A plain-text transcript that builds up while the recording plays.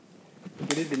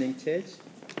evening, church.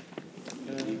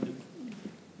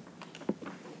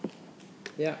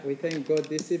 We thank God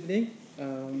this evening.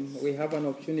 We have an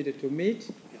opportunity to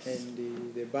meet,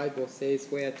 and the Bible says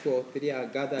where 2 or 3 are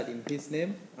gathered in His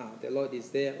name, the Lord is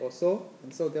there also.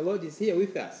 And so the Lord is here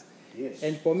with us. Yes.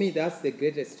 And for me, that's the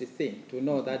greatest thing, to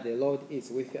know that the Lord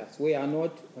is with us. We are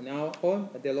not on our own,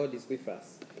 but the Lord is with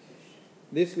us.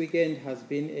 This weekend has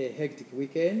been a hectic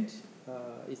weekend.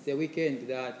 It's a weekend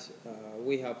that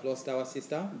we have lost our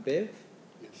sister, Bev.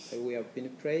 Yes. We have been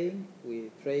praying. We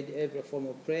prayed every form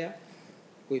of prayer.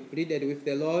 We pleaded with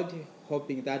the Lord,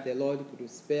 hoping that the Lord could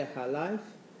spare her life.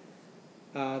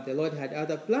 The Lord had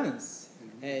other plans.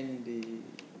 Mm-hmm. And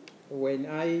when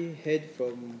I heard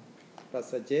from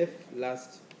Pastor Jeff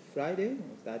last Friday,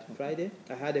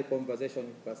 I had a conversation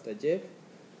with Pastor Jeff.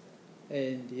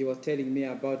 And he was telling me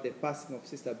about the passing of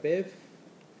Sister Bev,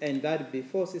 and that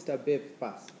before Sister Bev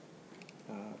passed,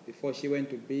 before she went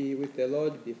to be with the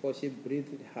Lord, before she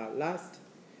breathed her last,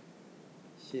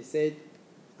 she said,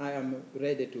 "I am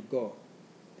ready to go."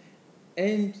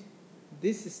 And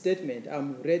this statement,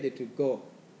 "I'm ready to go,"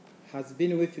 has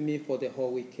been with me for the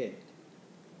whole weekend.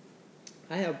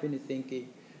 I have been thinking,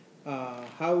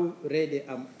 how ready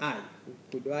am I?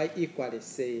 Could I equally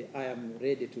say I am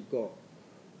ready to go?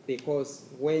 Because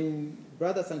when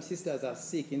brothers and sisters are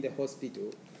sick in the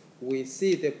hospital, we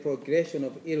see the progression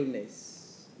of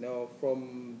illness,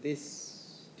 from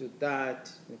this to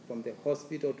that, from the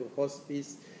hospital to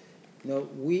hospice.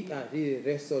 We are really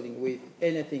wrestling with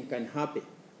anything can happen.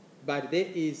 But there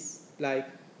is like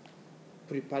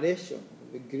preparation,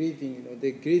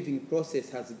 the grieving process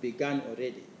has begun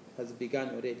already.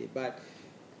 But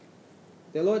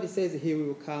the Lord says He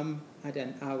will come at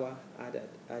an hour,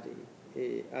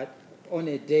 on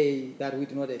a day that we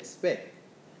do not expect.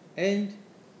 And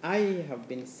I have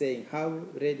been saying, how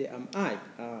ready am I?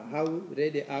 How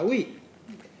ready are we?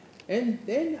 And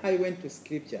then I went to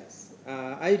scriptures.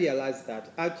 I realized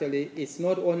that actually it's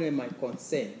not only my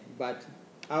concern, but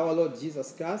our Lord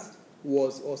Jesus Christ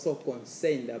was also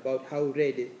concerned about how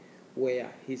ready were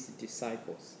His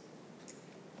disciples.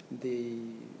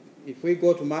 If we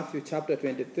go to Matthew chapter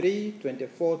 23,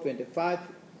 24, 25,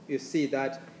 you see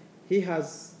that He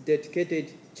has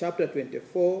dedicated chapter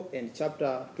 24 and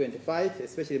chapter 25,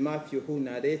 especially Matthew, who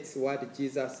narrates what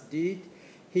Jesus did.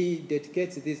 He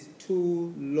dedicates these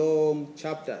 2 long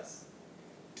chapters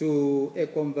to a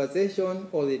conversation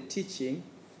or a teaching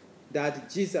that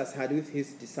Jesus had with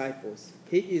His disciples.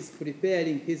 He is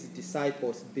preparing His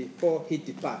disciples before He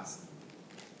departs.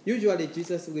 Usually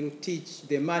Jesus will teach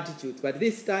the multitude, but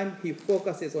this time He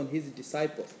focuses on His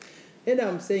disciples. And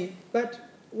I'm saying, but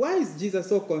why is Jesus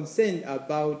so concerned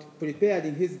about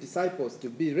preparing His disciples to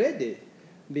be ready?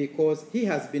 Because He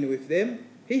has been with them,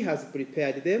 He has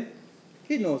prepared them,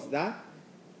 He knows that.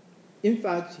 In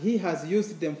fact, He has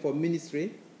used them for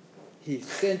ministry. He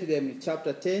sent them in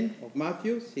chapter 10 of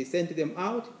Matthew. He sent them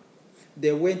out.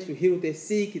 They went to heal the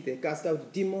sick, they cast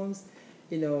out demons,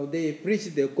 they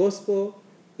preached the gospel.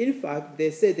 In fact,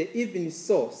 they said they even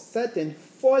saw Satan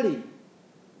falling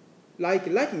like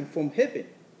lightning from heaven.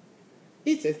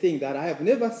 It's a thing that I have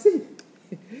never seen.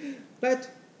 But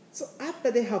so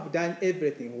after they have done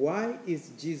everything, why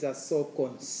is Jesus so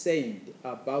concerned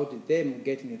about them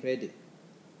getting ready?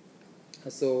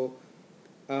 So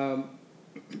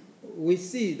we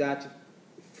see that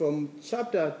from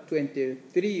chapter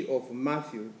 23 of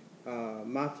Matthew,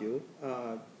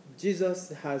 Jesus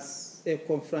has a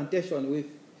confrontation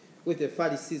with the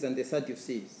Pharisees and the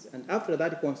Sadducees. And after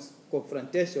that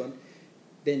confrontation,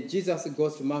 then Jesus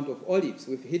goes to Mount of Olives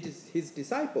with his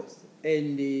disciples.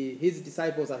 And His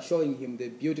disciples are showing Him the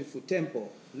beautiful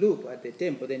temple. Look at the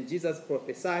temple. Then Jesus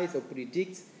prophesies or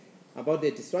predicts about the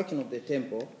destruction of the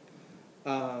temple.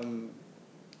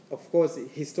 Of course,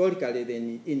 historically,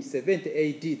 then in 70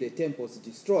 AD, the temple was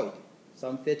destroyed.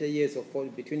 Some 30 years or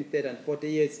between 30 and 40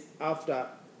 years after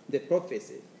the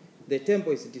prophecy, the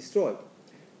temple is destroyed.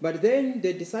 But then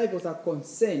the disciples are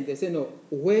concerned. They say, no,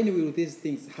 when will these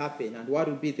things happen? And what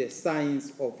will be the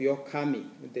signs of your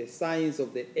coming? The signs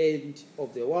of the end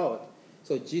of the world.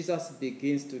 So Jesus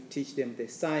begins to teach them the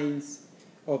signs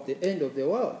of the end of the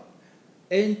world.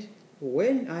 And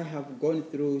when I have gone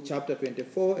through chapter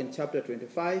 24 and chapter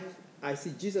 25, I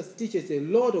see Jesus teaches a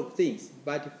lot of things.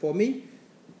 But for me,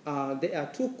 there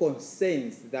are 2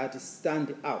 concerns that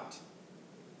stand out.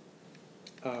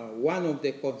 One of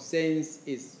the concerns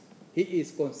is He is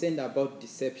concerned about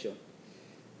deception,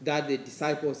 that the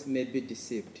disciples may be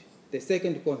deceived. The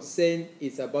second concern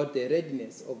is about the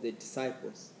readiness of the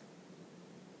disciples.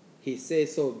 He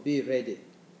says, so be ready.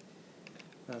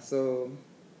 So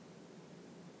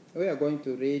we are going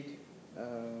to read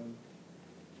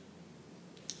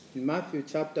in Matthew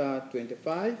chapter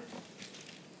 25.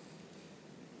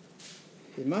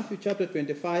 In Matthew chapter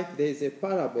 25, there is a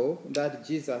parable that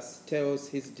Jesus tells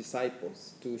his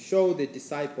disciples to show the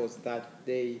disciples that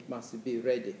they must be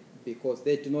ready because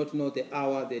they do not know the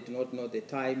hour, they do not know the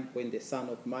time when the Son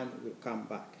of Man will come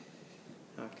back.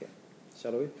 Okay.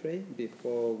 Shall we pray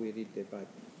before we read the Bible?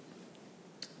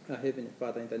 Our Heavenly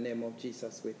Father, in the name of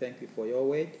Jesus, we thank you for your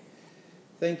word.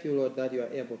 Thank you, Lord, that you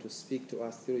are able to speak to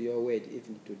us through your word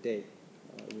even today.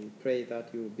 We pray that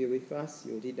you will be with us,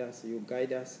 you lead us, you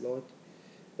guide us, Lord,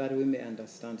 that we may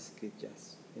understand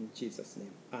scriptures. In Jesus'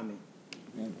 name, amen.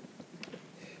 Amen.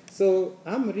 So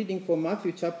I'm reading from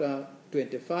Matthew chapter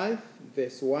 25,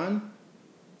 verse 1.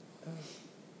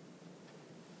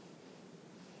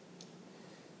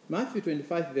 Matthew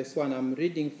 25, verse 1, I'm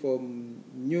reading from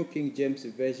New King James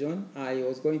Version. I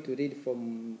was going to read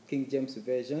from King James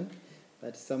Version,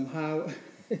 but somehow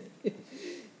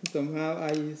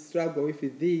I struggle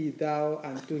with thee, thou,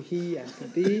 and to he, and to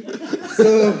thee.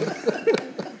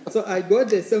 So I got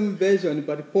the same version,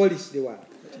 but polished one.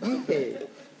 Okay.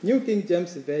 New King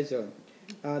James Version.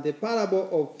 The parable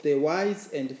of the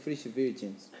wise and foolish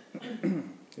virgins.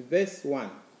 Verse 1.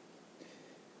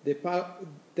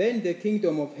 Then the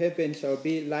kingdom of heaven shall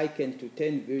be likened to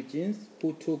 10 virgins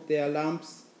who took their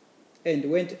lamps and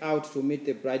went out to meet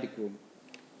the bridegroom.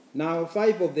 Now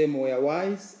 5 of them were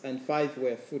wise and 5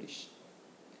 were foolish.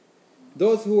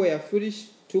 Those who were foolish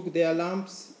took their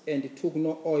lamps and took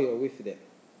no oil with them.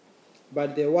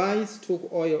 But the wise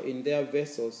took oil in their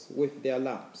vessels with their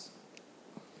lamps.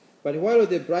 But while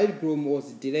the bridegroom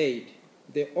was delayed,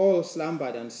 they all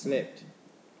slumbered and slept.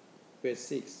 Verse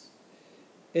 6.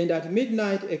 And at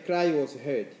midnight a cry was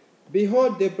heard,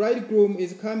 Behold, the bridegroom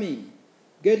is coming.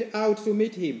 Get out to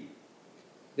meet him.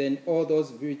 Then all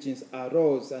those virgins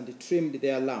arose and trimmed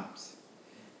their lamps.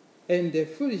 And the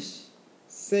foolish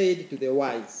said to the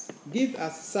wise, Give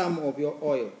us some of your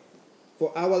oil,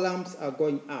 for our lamps are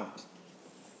going out.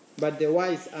 But the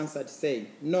wise answered, saying,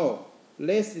 No,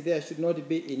 lest there should not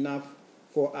be enough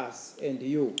for us and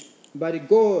you, but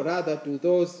go rather to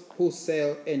those who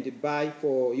sell and buy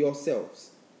for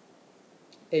yourselves.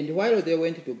 And while they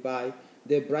went to buy,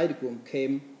 the bridegroom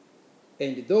came,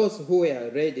 and those who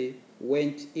were ready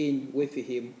went in with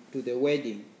him to the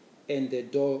wedding, and the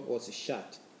door was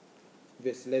shut.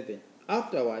 Verse 11.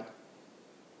 Afterward,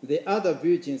 the other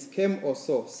virgins came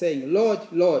also, saying, Lord,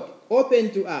 Lord,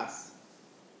 open to us.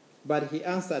 But he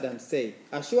answered and said,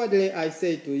 Assuredly I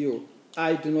say to you,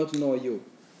 I do not know you.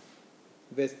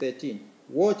 Verse 13.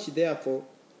 Watch therefore,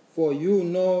 for you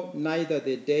know neither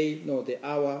the day nor the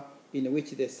hour in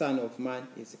which the Son of Man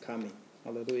is coming.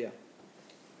 Hallelujah.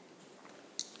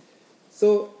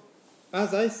 So,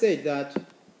 as I said that,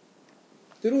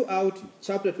 throughout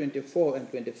chapter 24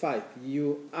 and 25,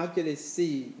 you actually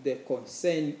see the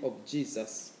concern of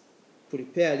Jesus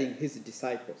preparing his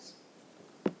disciples.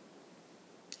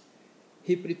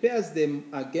 He prepares them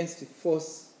against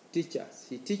false teachers.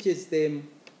 He teaches them,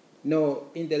 no,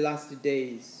 in the last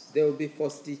days, there will be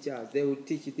false teachers. They will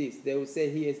teach this. They will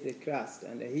say, here is the Christ,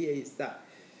 and here is that.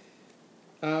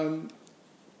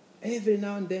 Every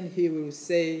now and then he will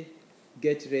say,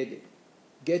 get ready.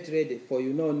 Get ready, for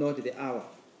you know not the hour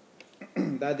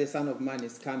that the Son of Man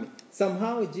is coming.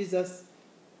 Somehow Jesus,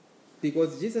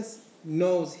 because Jesus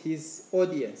knows his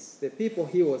audience, the people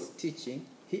he was teaching,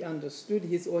 he understood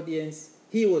his audience.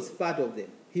 He was part of them.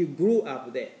 He grew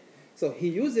up there. So he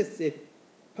uses the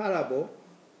parable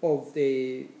of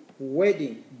the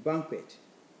wedding banquet.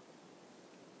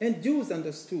 And Jews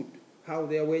understood how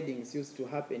their weddings used to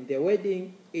happen. The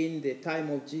wedding in the time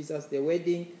of Jesus, the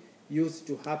wedding used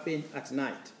to happen at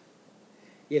night.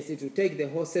 Yes, it would take the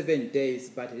whole 7 days,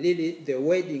 but really the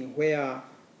wedding where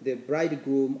the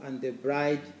bridegroom and the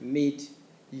bride meet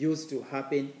used to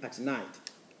happen at night.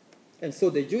 And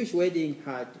so the Jewish wedding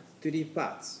had 3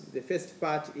 parts. The first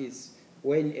part is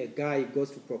when a guy goes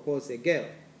to propose a girl.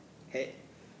 Hey,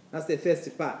 that's the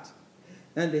first part.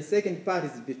 And the second part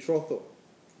is betrothal.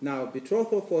 Now,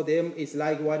 betrothal for them is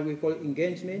like what we call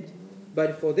engagement,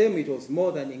 but for them it was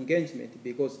more than engagement,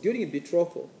 because during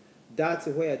betrothal, that's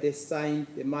where they signed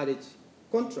the marriage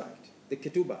contract, the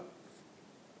ketubah.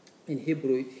 In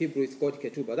Hebrew it's called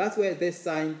ketubah. That's where they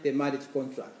signed the marriage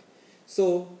contract.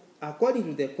 So, according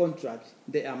to the contract,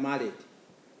 they are married,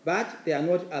 but they are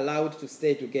not allowed to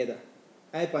stay together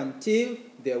up until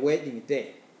their wedding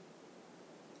day.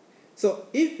 So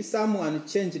if someone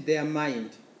changed their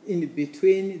mind in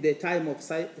between the time of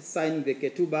signing the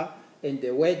ketubah and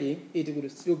the wedding, it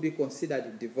would still be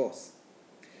considered divorce.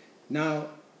 Now,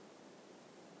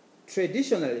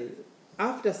 traditionally,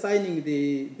 after signing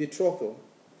the betrothal,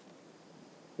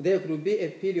 there could be a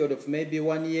period of maybe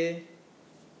 1 year,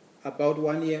 about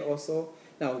 1 year or so.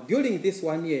 Now, during this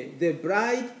 1 year, the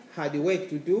bride had work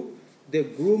to do, the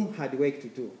groom had work to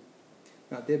do.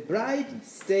 Now, the bride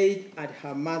stayed at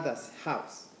her mother's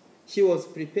house. She was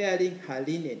preparing her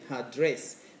linen, her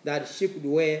dress, that she could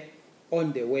wear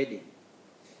on the wedding.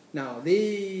 Now,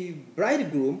 the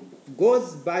bridegroom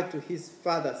goes back to his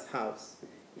father's house.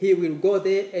 He will go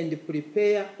there and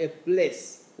prepare a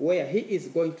place where he is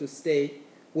going to stay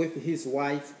with his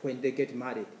wife when they get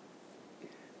married.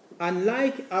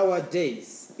 Unlike our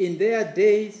days, in their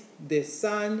days, the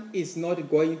son is not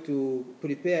going to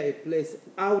prepare a place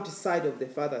outside of the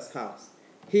father's house.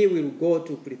 He will go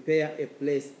to prepare a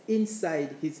place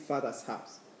inside his father's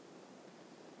house.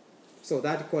 So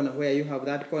that corner where you have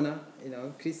that corner,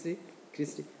 Christy,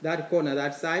 that corner,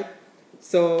 that side.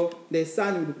 So the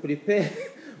son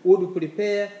would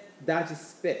prepare that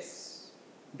space.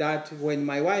 That when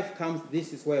my wife comes,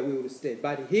 this is where we will stay.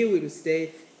 But he will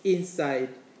stay inside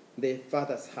the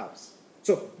father's house.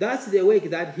 So that's the work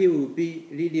that he will be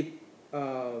really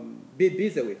be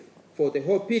busy with for the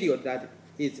whole period that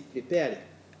he's preparing.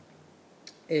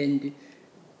 And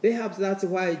perhaps that's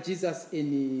why Jesus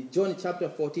in John chapter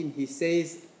 14, he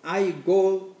says, I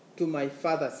go to my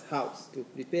Father's house to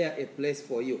prepare a place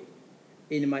for you.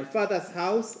 In my Father's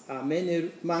house are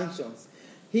many mansions.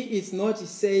 He is not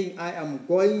saying, I am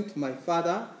going to my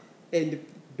Father and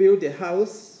build a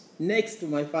house next to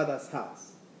my Father's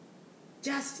house,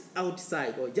 just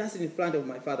outside or just in front of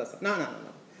my Father's house. No.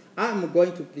 I'm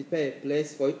going to prepare a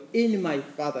place for you in my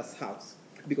Father's house,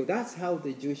 because that's how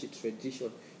the Jewish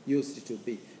tradition used to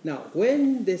be. Now,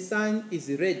 when the son is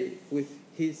ready with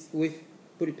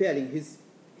preparing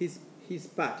his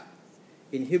part,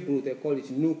 in Hebrew they call it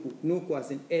nuku. Nuku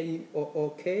as in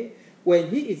N-O-O-K. When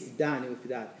he is done with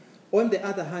that, on the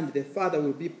other hand, the father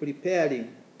will be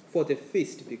preparing for the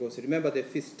feast, because remember the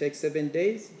feast takes 7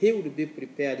 days. He will be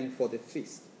preparing for the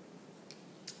feast.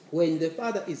 When the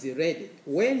father is ready,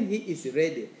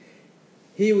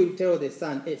 he will tell the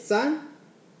son, hey, son,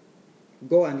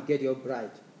 go and get your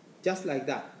bride. Just like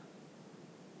that.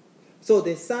 So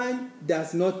the son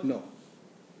does not know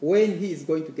when he is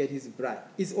going to get his bride.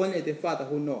 It's only the father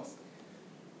who knows.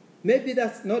 But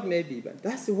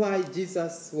that's why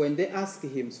Jesus, when they ask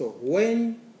him, so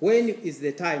when is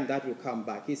the time that will come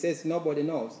back? He says nobody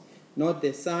knows. Not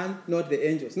the son, not the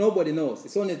angels. Nobody knows.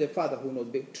 It's only the father who knows.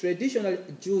 But traditional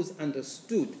Jews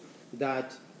understood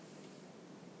that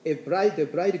the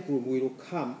bridegroom will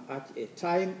come at a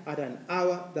time, at an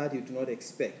hour that you do not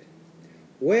expect.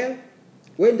 Well,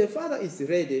 when the father is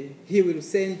ready, he will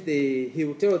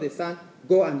tell the son,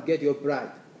 go and get your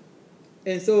bride.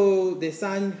 And so the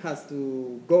son has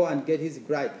to go and get his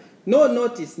bride. No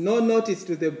notice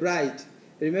to the bride.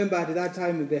 Remember, at that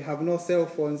time they have no cell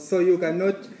phones, so you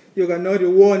cannot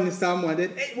warn someone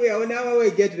that, hey, we are on our way,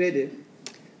 get ready.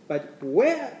 But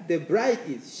where the bride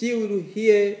is, she will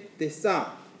hear the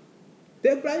sound.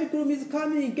 The bridegroom is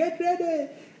coming, get ready.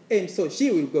 And so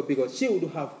she will go, because she would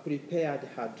have prepared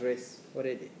her dress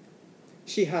already.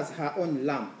 She has her own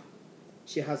lamp.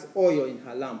 She has oil in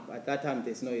her lamp. At that time,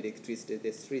 there's no electricity.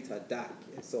 The streets are dark.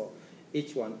 And so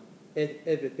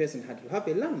every person had to have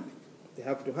a lamp. They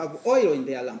have to have oil in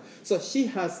their lamp. So she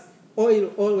has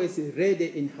oil always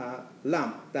ready in her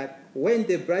lamp, that when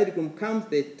the bridegroom comes,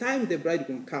 the time the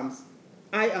bridegroom comes,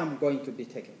 I am going to be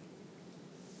taken.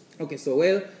 Okay, so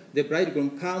the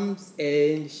bridegroom comes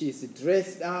and she's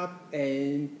dressed up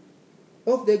and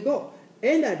off they go.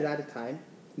 And at that time,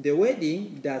 the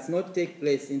wedding does not take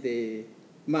place in the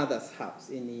mother's house,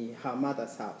 in her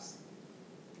mother's house.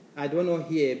 I don't know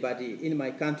here, but in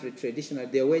my country, traditionally,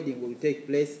 the wedding will take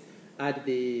place at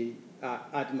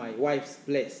my wife's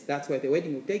place. That's where the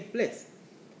wedding will take place.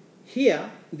 Here,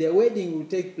 the wedding will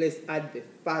take place at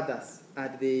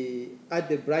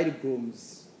the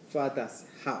bridegroom's father's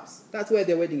house. That's where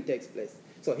the wedding takes place.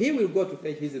 So he will go to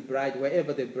fetch his bride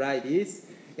wherever the bride is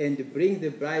and bring the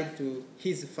bride to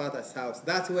his father's house.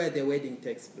 That's where the wedding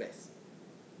takes place.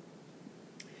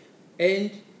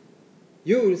 And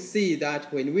you will see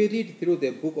that when we read through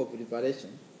the book of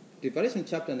Revelation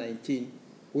chapter 19,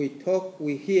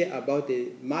 we hear about the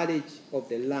marriage of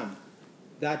the Lamb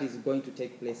that is going to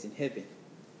take place in heaven.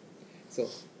 So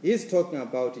he's talking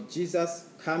about Jesus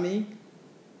coming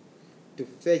to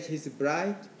fetch his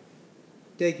bride,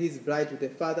 take his bride to the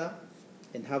Father,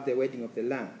 and have the wedding of the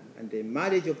Lamb. And the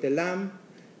marriage of the Lamb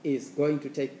is going to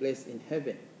take place in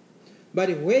heaven. But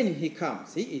when he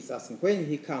comes, he is asking, when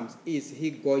he comes, is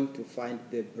he going to find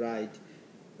the bride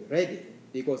ready?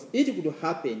 Because it could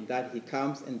happen that he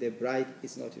comes and the bride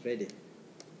is not ready.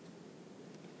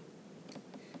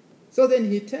 So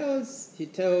then he tells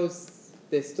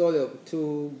the story of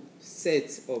two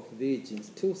sets of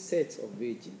virgins.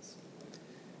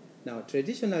 Now,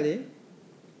 traditionally,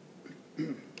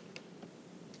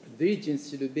 virgins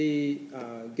should be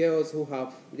girls who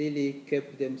have really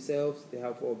kept themselves, they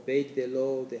have obeyed the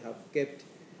law, they have kept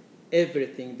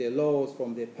everything, the laws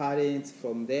from their parents,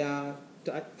 from their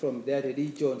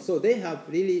religion. So they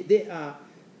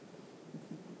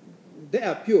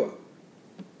are pure.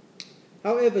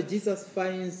 However, Jesus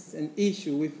finds an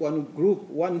issue with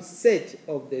one set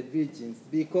of the virgins,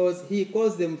 because he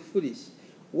calls them foolish.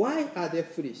 Why are they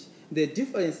foolish? The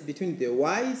difference between the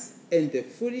wise and the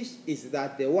foolish is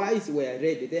that the wise were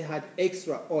ready. They had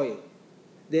extra oil.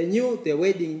 They knew the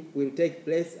wedding will take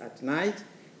place at night.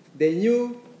 They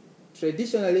knew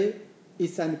traditionally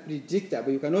it's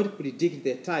unpredictable. You cannot predict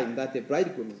the time that the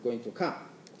bridegroom is going to come.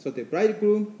 So the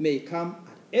bridegroom may come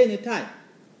at any time.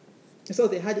 So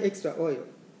they had extra oil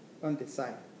on the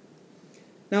side.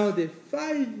 Now the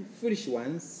 5 foolish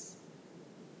ones,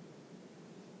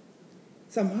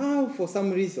 somehow, for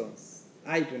some reasons,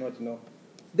 I do not know,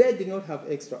 they did not have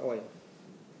extra oil.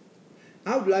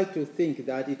 I would like to think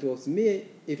that it was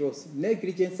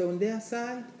negligence on their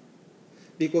side,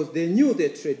 because they knew the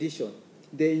tradition.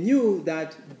 They knew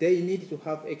that they needed to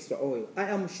have extra oil. I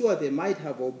am sure they might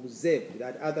have observed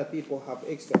that other people have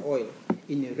extra oil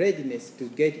in readiness to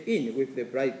get in with the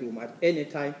bridegroom at any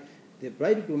time the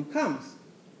bridegroom comes,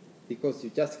 because you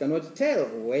just cannot tell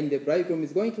when the bridegroom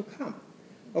is going to come.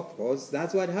 Of course,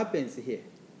 that's what happens here.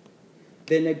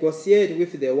 They negotiate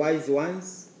with the wise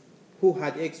ones who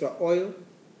had extra oil,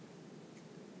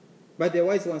 but the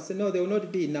wise ones said, no, there will not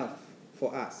be enough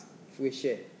for us if we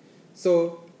share.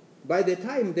 So by the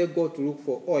time they go to look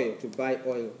for oil, to buy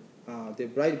oil, the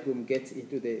bridegroom gets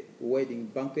into the wedding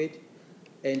banquet.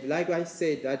 And like I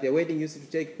said, that the wedding used to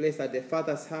take place at the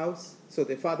father's house, so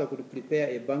the father could prepare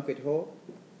a banquet hall.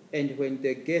 And when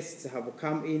the guests have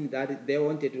come in, that they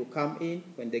wanted to come in,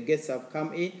 when the guests have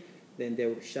come in, then they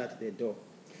will shut the door.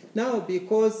 Now,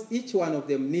 because each one of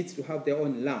them needs to have their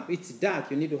own lamp, it's dark,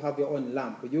 you need to have your own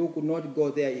lamp. You could not go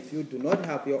there if you do not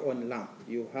have your own lamp.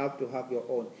 You have to have your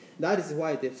own. That is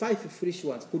why the 5 foolish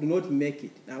ones could not make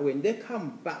it. Now, when they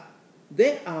come back,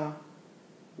 they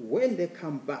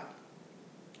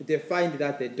find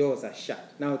that the doors are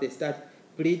shut. Now they start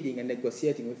pleading and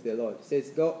negotiating with the Lord. He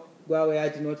says, go away, I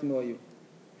do not know you.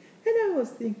 And I was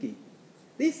thinking,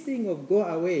 this thing of go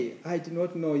away, I do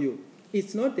not know you,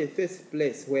 it's not the first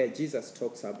place where Jesus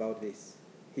talks about this.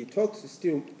 He talks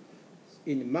still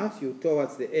in Matthew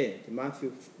towards the end,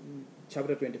 Matthew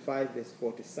chapter 25, verse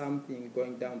 40-something,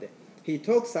 going down there. He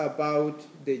talks about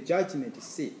the judgment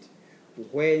seat,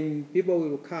 when people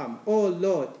will come, oh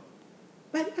Lord,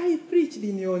 but I preached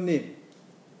in your name.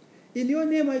 In your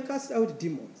name I cast out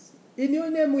demons. In your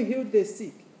name we healed the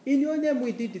sick. In your name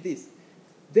we did this.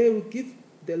 They will give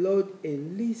the Lord a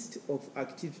list of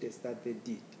activities that they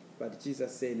did. But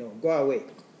Jesus said, no, go away.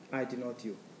 I did not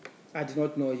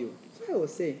know you. So I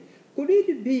was saying, could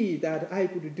it be that I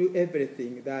could do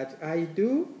everything that I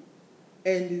do,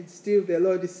 and still the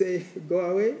Lord say, go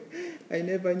away, I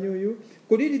never knew you?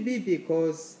 Could it be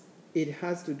because it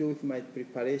has to do with my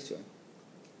preparation?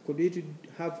 Could it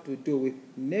have to do with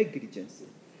negligence?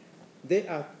 There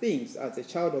are things, as a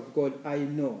child of God, I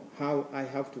know how I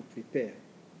have to prepare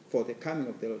for the coming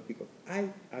of the Lord, because I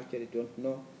actually don't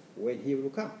know when he will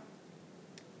come.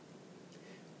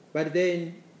 But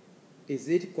then, is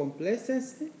it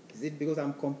complacency? Is it because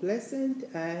I'm complacent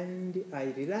and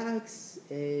I relax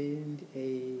and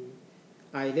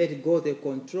I let go the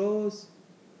controls?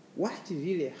 What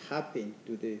really happened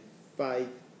to the 5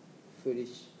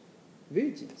 foolish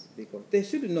virgins? Because they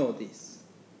should know this.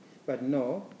 But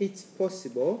no, it's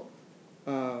possible.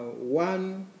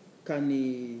 One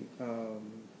can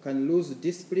lose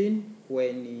discipline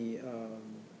when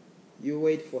you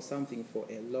wait for something for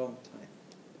a long time.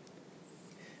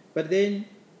 But then,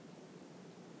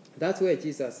 that's where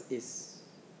Jesus is.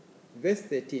 Verse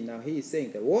 13, now he is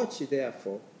saying, watch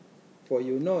therefore, for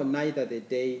you know neither the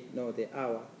day nor the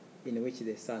hour in which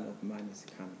the Son of Man is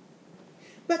coming.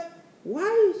 But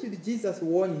why should Jesus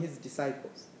warn his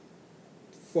disciples?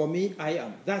 For me, I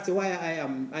am. That's why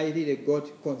I really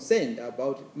got concerned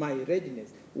about my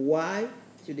readiness. Why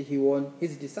should he warn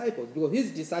his disciples? Because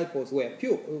his disciples were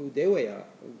pure. They were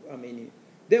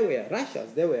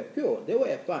righteous. They were pure. They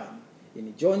were fine.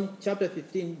 In John chapter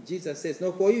 15, Jesus says,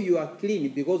 no, for you are clean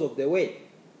because of the way.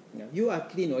 You are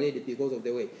clean already because of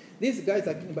the way. These guys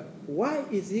are clean, but why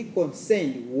is he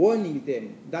concerned warning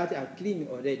them that are clean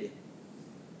already?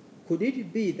 Could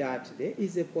it be that there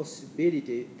is a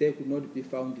possibility they could not be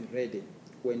found ready?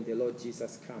 when the Lord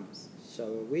Jesus comes?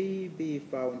 Shall we be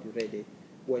found ready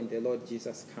when the Lord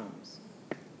Jesus comes?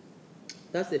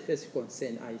 That's the first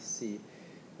concern I see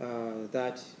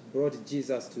that brought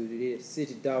Jesus to really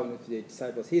sit down with the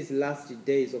disciples. His last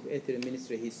days of earthly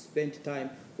ministry, he spent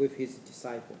time with his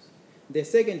disciples. The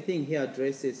second thing he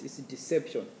addresses is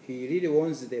deception. He really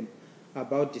warns them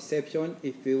about deception.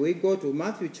 If we go to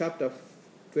Matthew chapter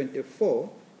 24,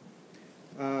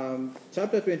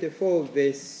 chapter 24,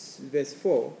 verse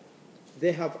 4,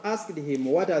 they have asked him,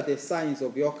 what are the signs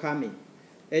of your coming?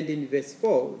 And in verse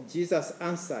 4, Jesus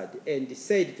answered and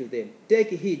said to them,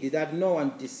 take heed that no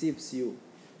one deceives you.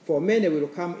 For many will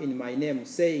come in my name,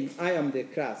 saying, I am the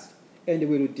Christ, and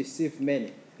will deceive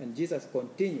many. And Jesus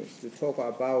continues to talk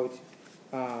about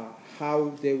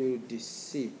how they will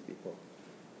deceive people.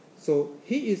 So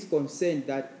he is concerned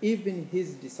that even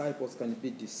his disciples can be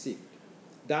deceived.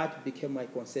 That became my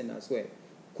concern as well.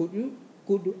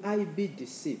 Could I be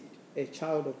deceived? A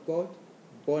child of God,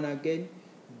 born again,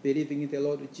 believing in the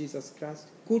Lord Jesus Christ?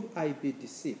 Could I be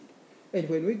deceived? And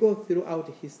when we go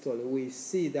throughout history, we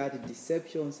see that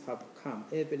deceptions have come.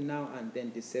 Every now and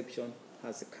then deception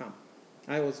has come.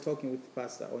 I was talking with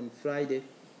Pastor on Friday.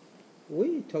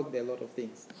 We talked a lot of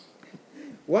things.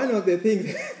 One of the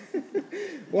things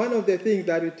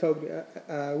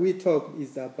that we talked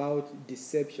is about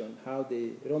deception, how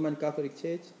the Roman Catholic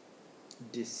Church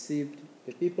deceived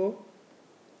the people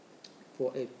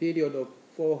for a period of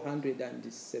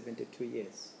 472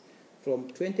 years, from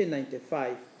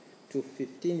 2095 to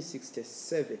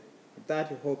 1567.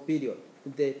 That whole period,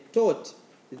 they taught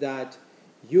that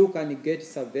you can get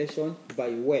salvation by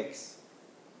works.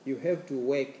 You have to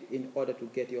work in order to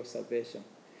get your salvation.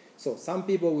 So some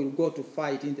people will go to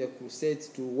fight in the crusades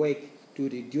to work to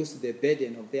reduce the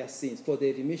burden of their sins, for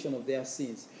the remission of their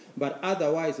sins. But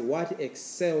otherwise, what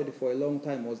excelled for a long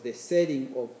time was the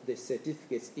selling of the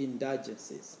certificates,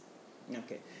 indulgences.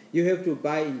 Okay, you have to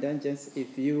buy indulgence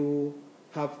if you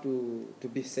have to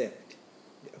be saved,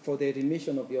 for the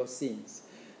remission of your sins.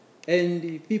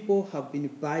 And people have been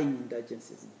buying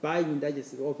indulgences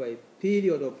over a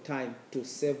period of time to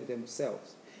save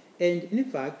themselves. And in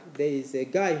fact, there is a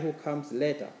guy who comes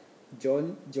later,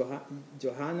 Johann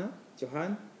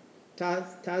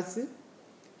Taz.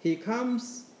 He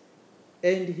comes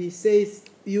and he says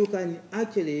you can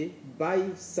actually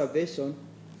buy salvation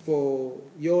for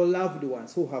your loved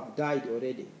ones who have died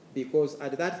already. Because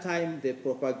at that time, they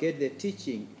propagate the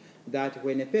teaching that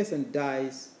when a person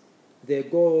dies, they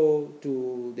go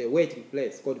to the waiting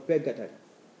place called purgatory.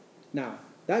 Now,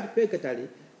 that purgatory,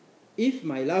 if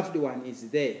my loved one is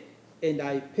there and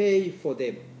I pay for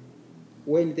them,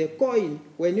 when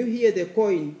you hear the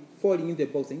coin falling in the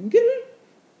box,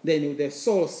 then the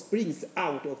soul springs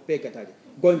out of purgatory,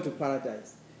 going to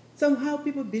paradise. Somehow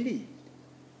people believe.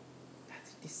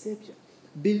 That's deception.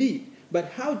 Believe.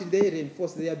 But how did they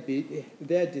reinforce their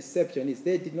deception? Is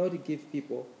they did not give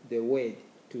people the word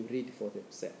to read for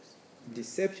themselves.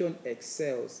 Deception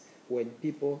excels when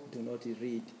people do not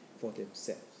read for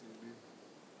themselves.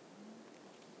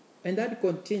 And that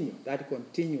continued until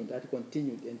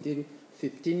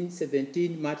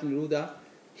 1517. Martin Luther,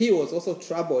 he was also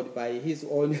troubled by his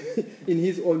own, in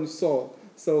his own soul.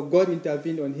 So God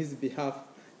intervened on his behalf,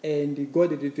 and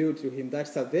God revealed to him that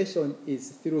salvation is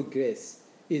through grace,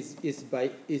 is by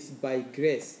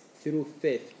grace through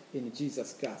faith in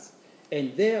Jesus Christ.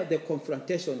 And there the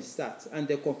confrontation starts, and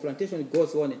the confrontation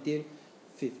goes on until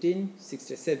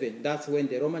 1567. That's when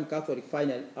the Roman Catholic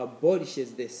finally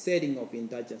abolishes the selling of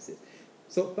indulgences.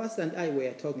 So Pastor and I were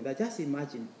talking that just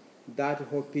imagine that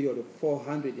whole period of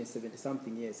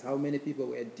 470-something years, how many people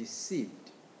were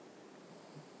deceived.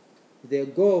 They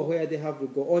go where they have to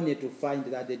go only to find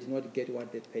that they did not get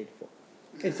what they paid for.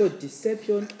 And so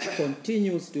deception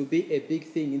continues to be a big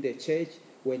thing in the church.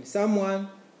 When someone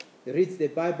reads the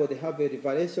Bible, they have a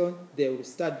revelation, they will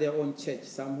start their own church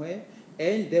somewhere,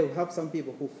 and they will have some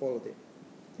people who follow them.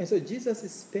 And so Jesus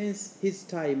spends his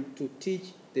time to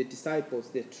teach the disciples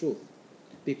the truth,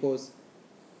 because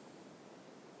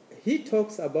he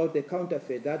talks about the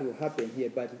counterfeit that will happen here,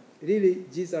 but really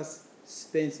Jesus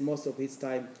spends most of his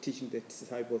time teaching the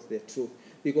disciples the truth,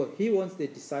 because he wants the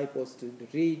disciples to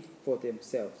read for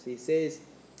themselves. He says,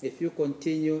 if you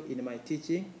continue in my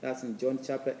teaching, that's in John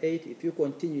chapter 8, if you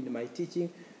continue in my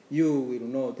teaching, you will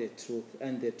know the truth,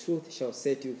 and the truth shall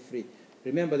set you free.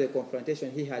 Remember the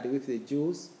confrontation he had with the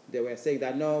Jews? They were saying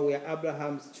that, no, we are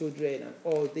Abraham's children and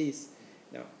all this.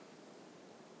 Now,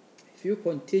 if you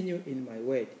continue in my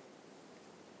word,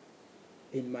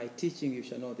 in my teaching you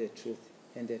shall know the truth,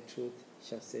 and the truth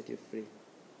shall set you free.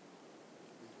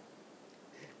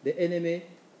 The enemy,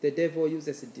 the devil,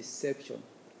 uses deception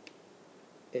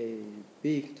a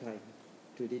big time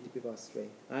to lead people astray.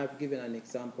 I have given an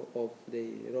example of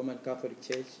the Roman Catholic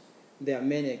Church. There are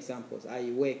many examples.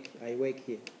 I work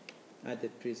here at the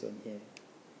prison here.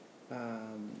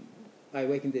 I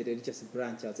work in the religious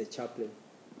branch as a chaplain.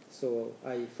 So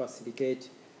I facilitate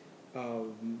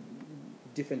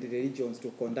different religions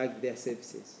to conduct their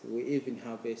services. We even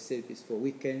have a service for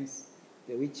weekends.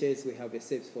 The witches, we have a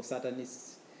service for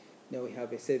Satanists. Now we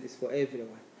have a service for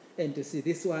everyone. And to see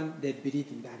this one, they believe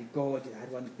in that God,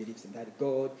 that one believes in that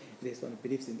God, this one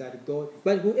believes in that God.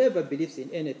 But whoever believes in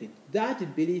anything,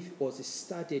 that belief was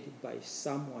started by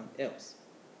someone else,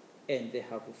 and they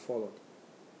have followed.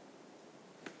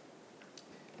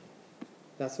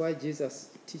 That's why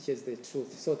Jesus teaches the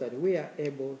truth, so that we are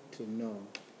able to know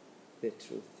the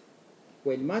truth.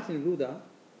 When Martin Luther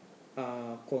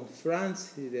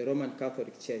confronts the Roman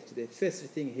Catholic Church, the first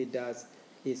thing he does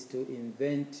is to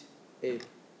invent a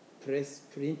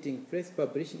printing press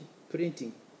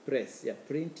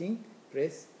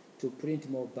to print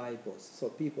more Bibles so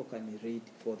people can read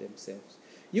for themselves.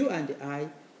 You and I,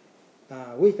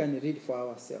 we can read for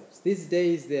ourselves. These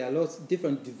days there are lots of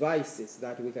different devices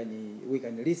that we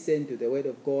can listen to the Word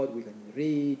of God, we can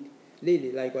read.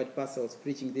 Really, like what Pastor was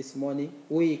preaching this morning,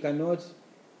 we cannot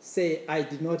say, I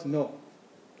did not know,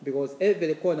 because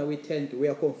every corner we turn to, we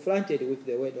are confronted with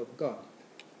the Word of God.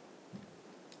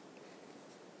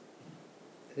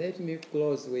 Let me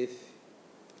close with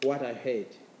what I heard,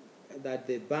 that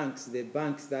the banks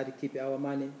that keep our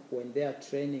money, when they are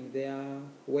training their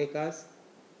workers,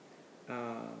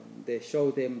 they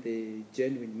show them the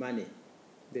genuine money,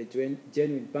 the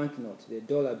genuine banknote, the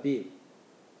dollar bill.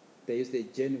 They use the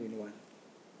genuine one.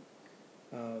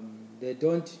 They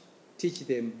don't teach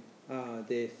them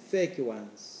the fake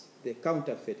ones, the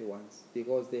counterfeit ones,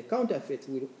 because the counterfeit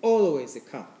will always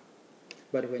come.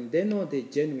 But when they know the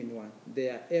genuine one, they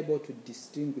are able to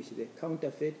distinguish the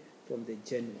counterfeit from the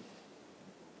genuine.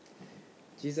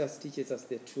 Jesus teaches us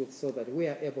the truth so that we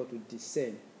are able to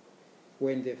discern.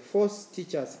 When the false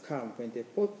teachers come, when the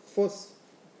false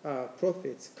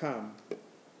prophets come,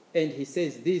 and he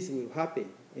says this will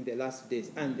happen in the last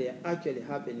days, and they are actually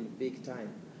happening big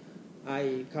time.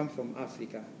 I come from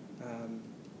Africa.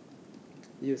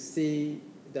 You see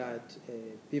that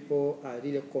people are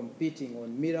really competing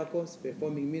on miracles,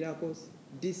 performing miracles,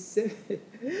 deception.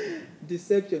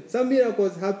 Some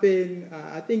miracles happen,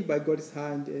 I think, by God's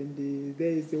hand, and there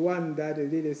is the one that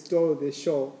really stole the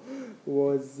show,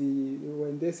 was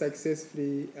when they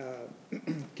successfully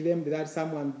claimed that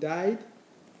someone died.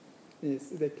 Yes,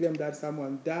 they claimed that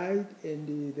someone died,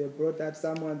 and they brought that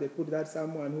someone, they put that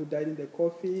someone who died in the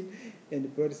coffin,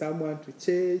 and brought someone to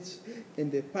church,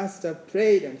 and the pastor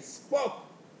prayed and spoke,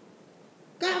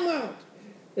 "Come out!"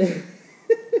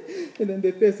 And then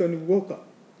the person woke up.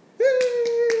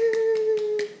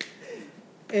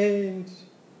 And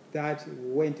that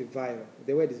went viral.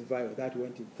 The word is viral. That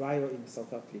went viral in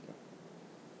South Africa.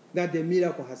 That the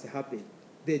miracle has happened.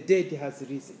 The dead has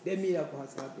risen. The miracle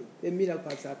has happened. The miracle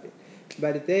has happened.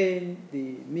 But then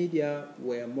the media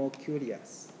were more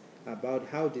curious about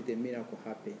how did the miracle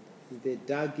happen. They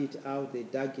dug it out,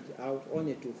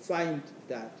 only to find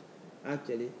that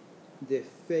actually they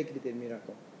faked the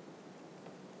miracle.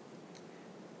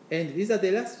 And these are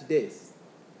the last days.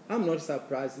 I'm not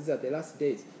surprised, these are the last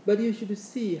days. But you should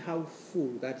see how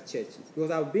full that church is. Because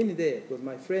I've been there, because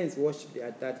my friends worshiped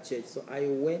at that church. So I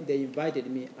went, they invited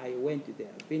me, I went there.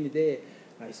 I've been there,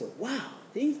 I saw, wow,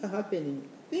 things are happening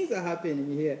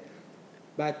here.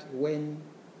 But when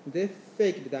they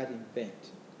faked that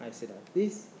event, I said,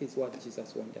 this is what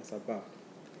Jesus wants us about.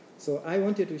 So I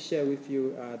wanted to share with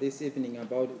you this evening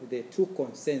about the two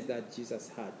concerns that Jesus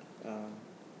had.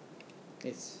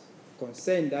 It's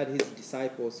concerned that his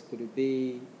disciples could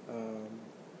be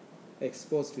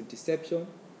exposed to deception,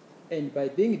 and by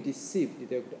being deceived,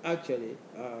 they could actually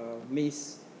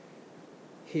miss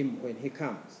him when he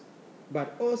comes.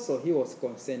 But also he was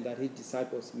concerned that his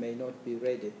disciples may not be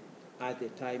ready at the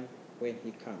time when he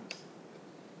comes.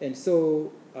 And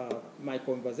so my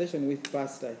conversation with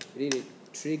Pastor really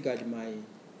triggered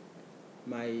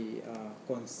my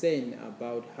concern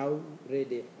about how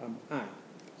ready am I.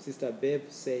 Sister Bev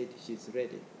said she's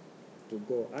ready to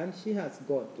go, and she has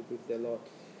gone to be with the Lord.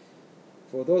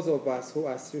 For those of us who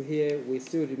are still here, we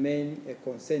still remain a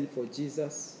concern for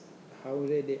Jesus. How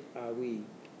ready are we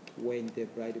when the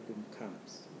bridegroom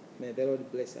comes? May the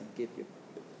Lord bless and keep you.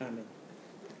 Amen.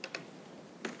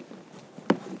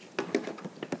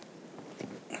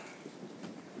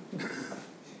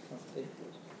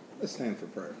 Let's stand for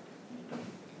prayer.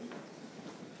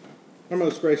 Our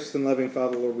most gracious and loving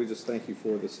Father, Lord, we just thank you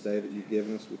for this day that you've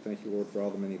given us. We thank you, Lord, for all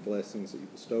the many blessings that you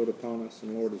bestowed upon us.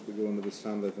 And Lord, as we go into this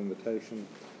time of invitation,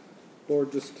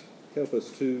 Lord, just help us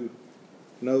to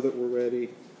know that we're ready.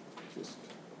 Just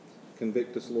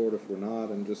convict us, Lord, if we're not,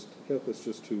 and just help us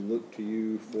just to look to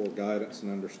you for guidance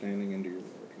and understanding into your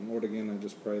word. And Lord, again, I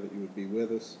just pray that you would be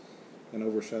with us and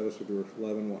overshadow us with your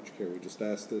love and watch care. We just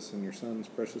ask this in your Son's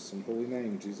precious and holy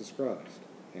name, Jesus Christ.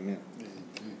 Amen.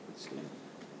 Amen.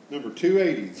 Number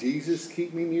 280, Jesus,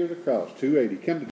 keep me near the cross. 280. Come to